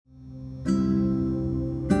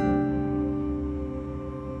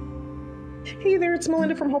Hey there, it's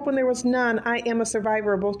Melinda from Hope When There Was None. I am a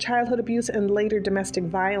survivor of both childhood abuse and later domestic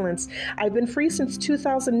violence. I've been free since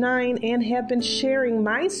 2009 and have been sharing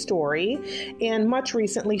my story, and much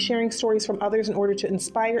recently sharing stories from others in order to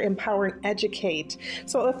inspire, empower, and educate.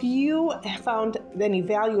 So if you found any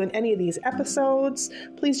value in any of these episodes,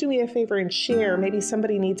 please do me a favor and share. Maybe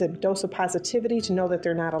somebody needs a dose of positivity to know that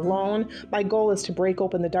they're not alone. My goal is to break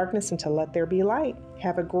open the darkness and to let there be light.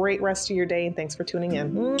 Have a great rest of your day, and thanks for tuning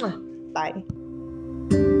in. Mwah. Bye.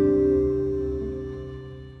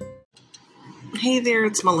 Hey there,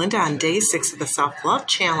 it's Melinda on day 6 of the Self-Love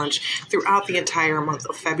Challenge. Throughout the entire month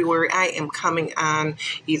of February, I am coming on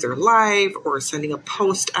either live or sending a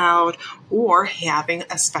post out or having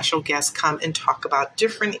a special guest come and talk about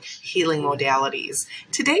different healing modalities.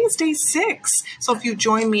 Today is day 6, so if you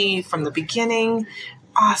join me from the beginning,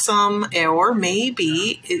 awesome, or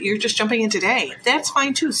maybe you're just jumping in today. That's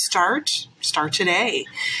fine too. Start today.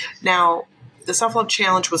 Now, the Self-Love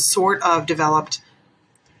Challenge was sort of developed.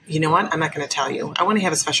 You know what? I'm not going to tell you. I want to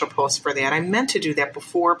have a special post for that. I meant to do that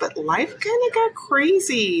before, but life kind of got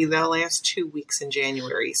crazy the last 2 weeks in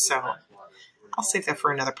January, so I'll save that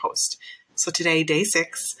for another post. So today, day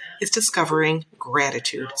 6, is discovering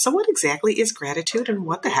gratitude. So what exactly is gratitude, and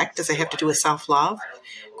what the heck does it have to do with self-love?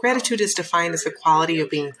 Gratitude is defined as the quality of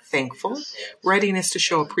being thankful, readiness to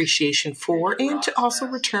show appreciation for, and to also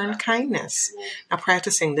return kindness. Now,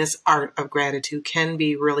 practicing this art of gratitude can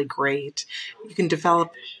be really great. You can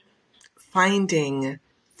develop finding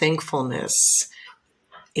thankfulness,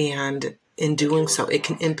 and in doing so, it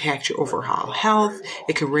can impact your overall health.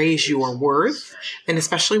 It can raise your worth, and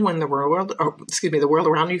especially when the world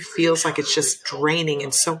around you feels like it's just draining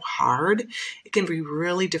and so hard, it can be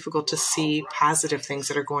really difficult to see positive things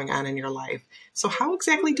that are going on in your life. So how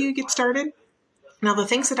exactly do you get started? Now, the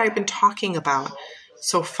things that I've been talking about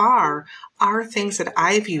so far are things that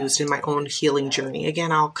I've used in my own healing journey.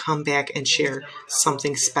 Again, I'll come back and share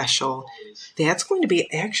something special. That's going to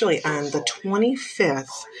be actually on the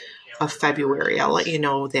 25th of February. I'll let you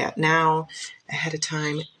know that now ahead of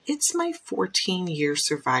time. It's my 14-year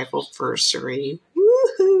survival anniversary.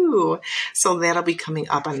 Woohoo! So that'll be coming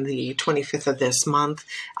up on the 25th of this month.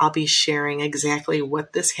 I'll be sharing exactly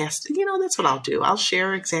what this has to, that's what I'll do. I'll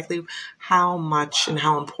share exactly how much and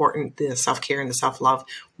how important the self-care and the self-love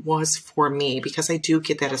was for me, because I do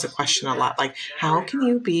get that as a question a lot. Like, how can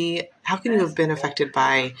you have been affected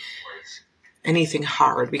by anything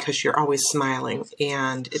hard because you're always smiling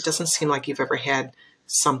and it doesn't seem like you've ever had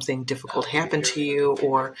something difficult happen to you?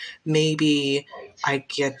 Or maybe I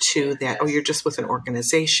get to that, you're just with an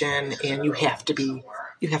organization and you have to do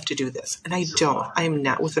this. And I don't. I'm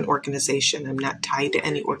not with an organization. I'm not tied to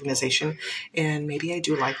any organization. And maybe I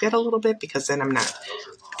do like that a little bit, because then I'm not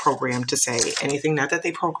programmed to say anything. Not that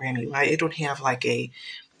they program you. I don't have like a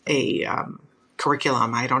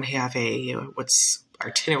curriculum. I don't have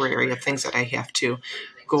itinerary of things that I have to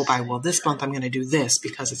go by. Well, this month I'm going to do this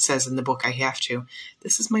because it says in the book I have to.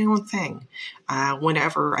 This is my own thing.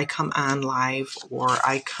 Whenever I come on live or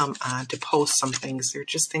I come on to post some things, they're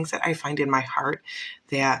just things that I find in my heart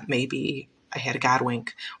that maybe I had a God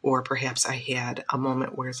wink, or perhaps I had a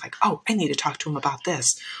moment where it's like, I need to talk to him about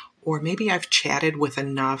this. Or maybe I've chatted with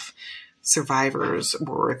enough survivors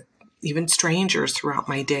or even strangers throughout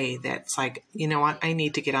my day that's like, you know what, I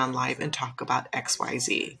need to get on live and talk about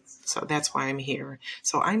XYZ. So that's why I'm here.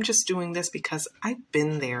 So I'm just doing this because I've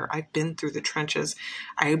been there. I've been through the trenches.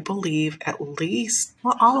 I believe at least,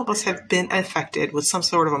 all of us have been affected with some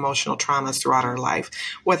sort of emotional traumas throughout our life,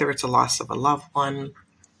 whether it's a loss of a loved one.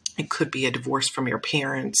 It could be a divorce from your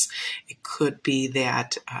parents. It could be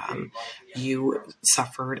that you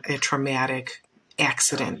suffered a traumatic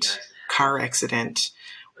accident, car accident,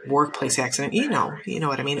 workplace accident, you know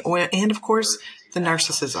what I mean? And of course, the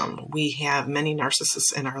narcissism. We have many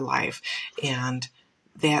narcissists in our life, and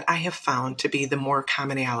that I have found to be the more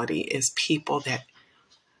commonality is people that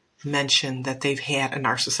mention that they've had a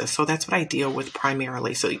narcissist. So that's what I deal with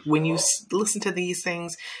primarily. So when you listen to these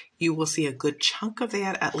things, you will see a good chunk of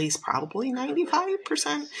that, at least probably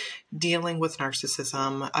 95%, dealing with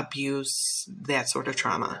narcissism, abuse, that sort of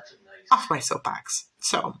trauma. Off my soapbox.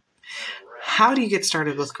 So how do you get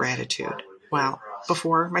started with gratitude? Well,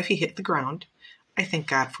 before my feet hit the ground, I thank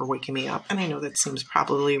God for waking me up. And I know that seems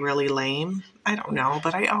probably really lame. I don't know,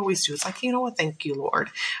 but I always do. It's like, you know what? Thank you, Lord.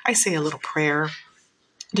 I say a little prayer,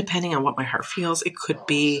 depending on what my heart feels. It could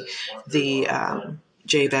be the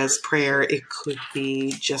Jabez prayer. It could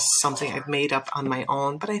be just something I've made up on my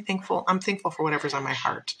own. But I'm thankful for whatever's on my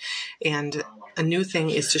heart. And a new thing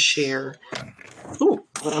is to share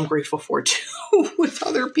what I'm grateful for too with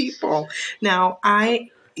other people. Now,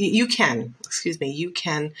 you can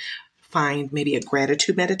find maybe a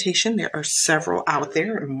gratitude meditation. There are several out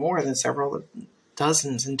there, more than several,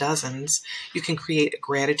 dozens and dozens. You can create a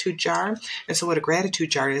gratitude jar. And so what a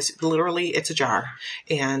gratitude jar is, literally it's a jar.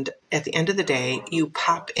 And at the end of the day, you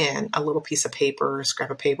pop in a little piece of paper, a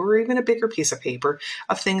scrap of paper, or even a bigger piece of paper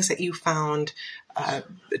of things that you found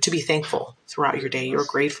to be thankful throughout your day, you're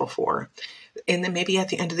grateful for. And then maybe at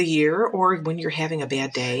the end of the year, or when you're having a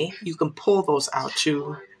bad day, you can pull those out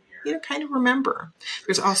to kind of remember.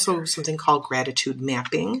 There's also something called gratitude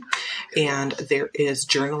mapping, and there is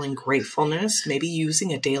journaling gratefulness, maybe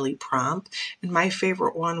using a daily prompt. And my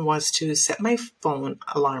favorite one was to set my phone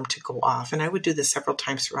alarm to go off. And I would do this several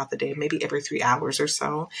times throughout the day, maybe every 3 hours or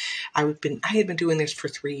so. I had been doing this for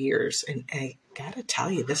 3 years, and I gotta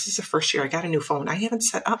tell you, this is the first year I got a new phone. I haven't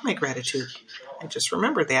set up my gratitude. I just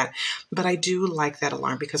remembered that. But I do like that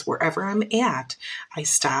alarm because wherever I'm at, I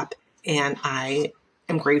stop and I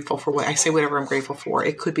am grateful for what I say, whatever I'm grateful for.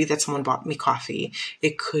 It could be that someone bought me coffee.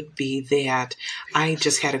 It could be that I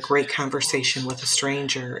just had a great conversation with a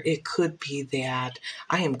stranger. It could be that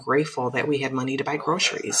I am grateful that we had money to buy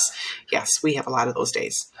groceries. Yes, we have a lot of those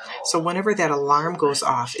days. So whenever that alarm goes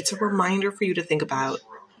off, it's a reminder for you to think about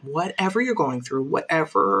whatever you're going through,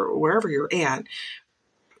 wherever you're at,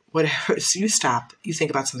 whatever. So you stop, you think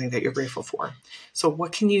about something that you're grateful for. So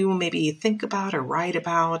what can you maybe think about or write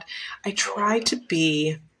about? I try to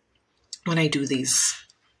be, when I do these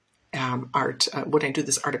when I do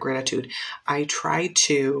this art of gratitude, I try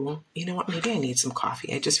to, maybe I need some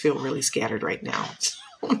coffee. I just feel really scattered right now.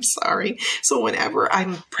 I'm sorry. So whenever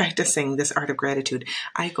I'm practicing this art of gratitude,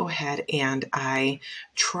 I go ahead and I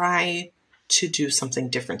try to do something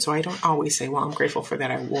different. So I don't always say, well, I'm grateful for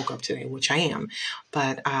that I woke up today, which I am,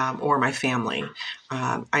 but, or my family.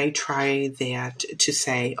 I try that to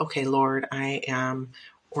say, okay, Lord, I am,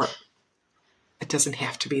 or it doesn't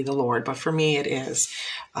have to be the Lord, but for me it is,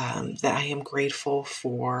 that I am grateful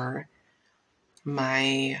for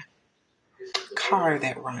my car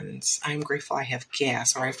that runs. I'm grateful I have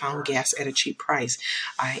gas, or I found gas at a cheap price.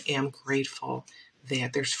 I am grateful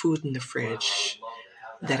that there's food in the fridge,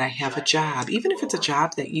 that I have a job, even if it's a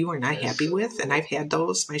job that you are not happy with, and I've had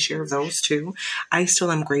my share of those too. I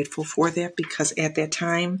still am grateful for that because at that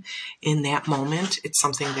time, in that moment, it's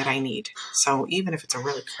something that I need. So even if it's a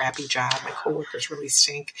really crappy job, my coworkers really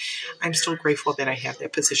stink, I'm still grateful that I have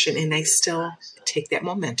that position, and I still take that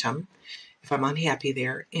momentum if I'm unhappy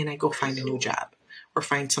there, and I go find a new job or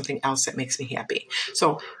find something else that makes me happy.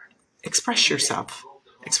 So express yourself.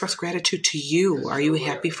 Express gratitude to you. Are you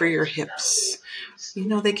happy for your hips?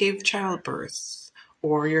 They gave childbirth.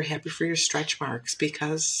 Or you're happy for your stretch marks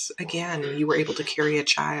because, again, you were able to carry a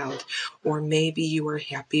child. Or maybe you were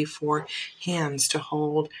happy for hands to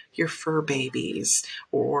hold your fur babies.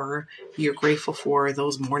 Or you're grateful for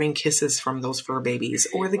those morning kisses from those fur babies.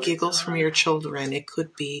 Or the giggles from your children. It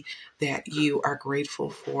could be that you are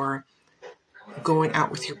grateful for going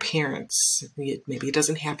out with your parents. Maybe it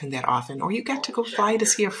doesn't happen that often, or you got to go fly to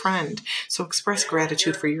see a friend. So express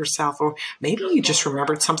gratitude for yourself, or maybe you just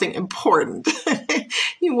remembered something important.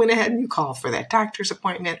 You went ahead and you called for that doctor's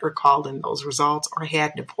appointment or called in those results or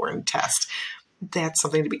had an important test. That's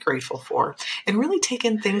something to be grateful for. And really take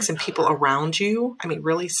in things and people around you.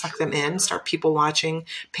 Really suck them in, start people watching,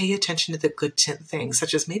 pay attention to the good things,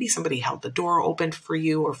 such as maybe somebody held the door open for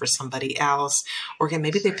you or for somebody else, or again,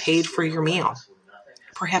 maybe they paid for your meal.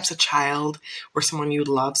 Perhaps a child or someone you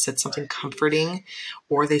love said something comforting,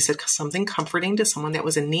 or they said something comforting to someone that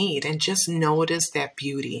was in need, and just notice that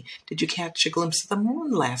beauty. Did you catch a glimpse of the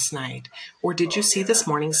moon last night? Or did you see this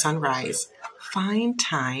morning sunrise? Find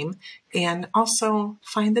time and also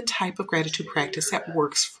find the type of gratitude practice that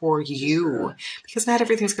works for you, because not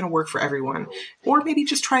everything's going to work for everyone. Or maybe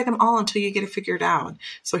just try them all until you get it figured out.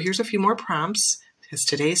 So here's a few more prompts. Because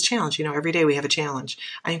today's challenge, every day we have a challenge.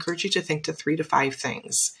 I encourage you to think to 3 to 5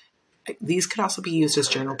 things. These could also be used as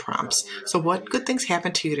journal prompts. So what good things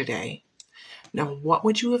happened to you today? Now, what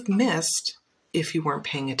would you have missed if you weren't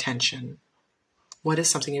paying attention? What is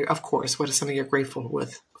something you're grateful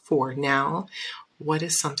for now? What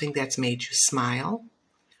is something that's made you smile?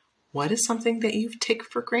 What is something that you've taken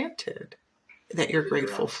for granted that you're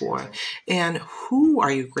grateful for? And who are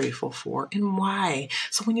you grateful for and why?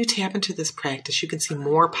 So when you tap into this practice, you can see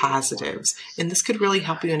more positives. And this could really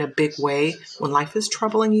help you in a big way when life is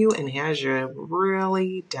troubling you and has you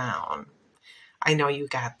really down. I know you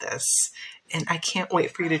got this. And I can't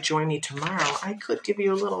wait for you to join me tomorrow. I could give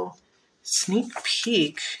you a little sneak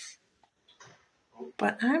peek,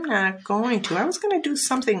 but I'm not going to. I was going to do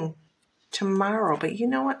something tomorrow, but you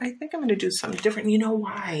know what? I think I'm going to do something different. You know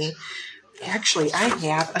why? Actually, I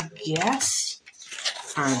have a guest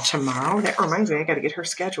on tomorrow. That reminds me, I got to get her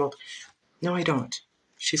scheduled. No, I don't.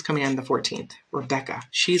 She's coming on the 14th. Rebecca.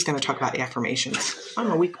 She's going to talk about affirmations.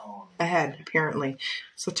 I'm a week ahead, apparently.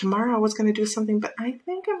 So tomorrow I was going to do something, but I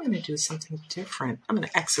think I'm going to do something different. I'm going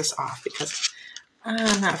to X this off because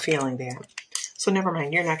I'm not feeling that. So never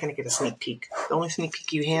mind. You're not going to get a sneak peek. The only sneak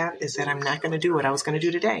peek you have is that I'm not going to do what I was going to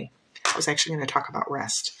do today. I was actually going to talk about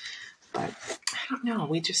rest. But I don't know.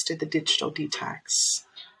 We just did the digital detox.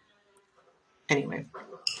 Anyway,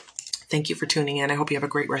 thank you for tuning in. I hope you have a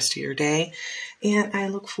great rest of your day. And I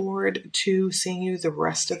look forward to seeing you the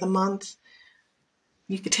rest of the month.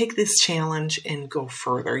 You can take this challenge and go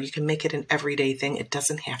further. You can make it an everyday thing. It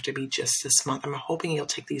doesn't have to be just this month. I'm hoping you'll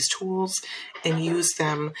take these tools and use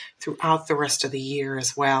them throughout the rest of the year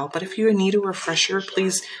as well. But if you need a refresher,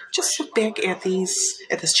 please just look back at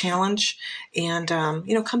this challenge and,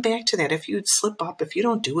 come back to that. If you slip up, if you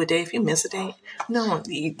don't do a day, if you miss a day, no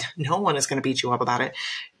one is going to beat you up about it.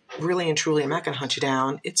 Really and truly, I'm not going to hunt you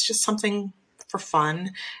down. It's just something for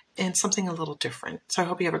fun and something a little different. So I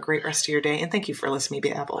hope you have a great rest of your day. And thank you for listening to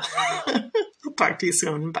me babble. I'll talk to you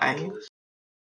soon. Bye.